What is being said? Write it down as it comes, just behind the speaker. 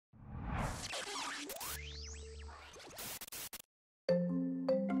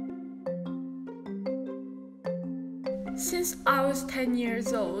Since I was 10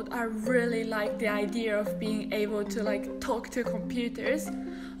 years old, I really liked the idea of being able to talk to computers.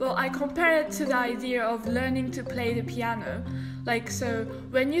 Well, I compare it to the idea of learning to play the piano. So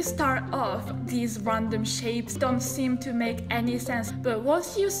when you start off, these random shapes don't seem to make any sense. But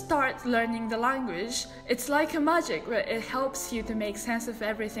once you start learning the language, it's like a magic where it helps you to make sense of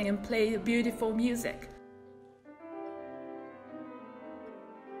everything and play beautiful music.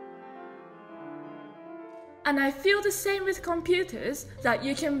 And I feel the same with computers, that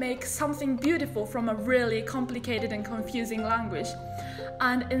you can make something beautiful from a really complicated and confusing language.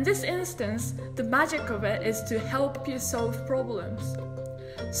 And in this instance, the magic of it is to help you solve problems.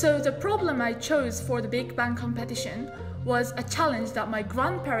 So the problem I chose for the Big Bang competition was a challenge that my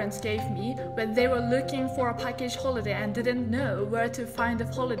grandparents gave me when they were looking for a package holiday and didn't know where to find the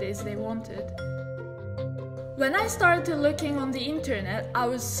holidays they wanted. When I started looking on the internet, I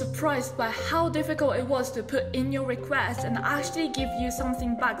was surprised by how difficult it was to put in your request and actually give you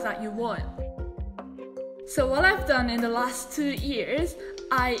something back that you want. So what I've done in the last 2 years,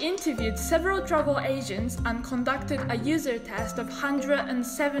 I interviewed several travel agents and conducted a user test of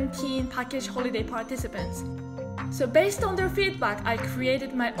 117 package holiday participants. So based on their feedback, I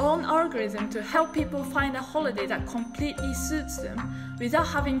created my own algorithm to help people find a holiday that completely suits them without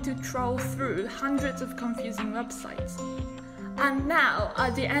having to trawl through hundreds of confusing websites. And now,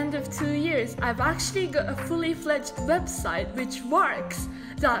 at the end of 2 years, I've actually got a fully fledged website which works,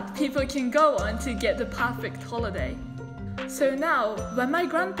 that people can go on to get the perfect holiday. So now, when my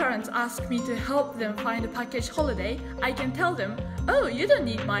grandparents ask me to help them find a package holiday, I can tell them, "Oh, you don't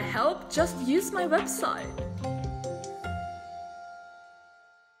need my help, just use my website."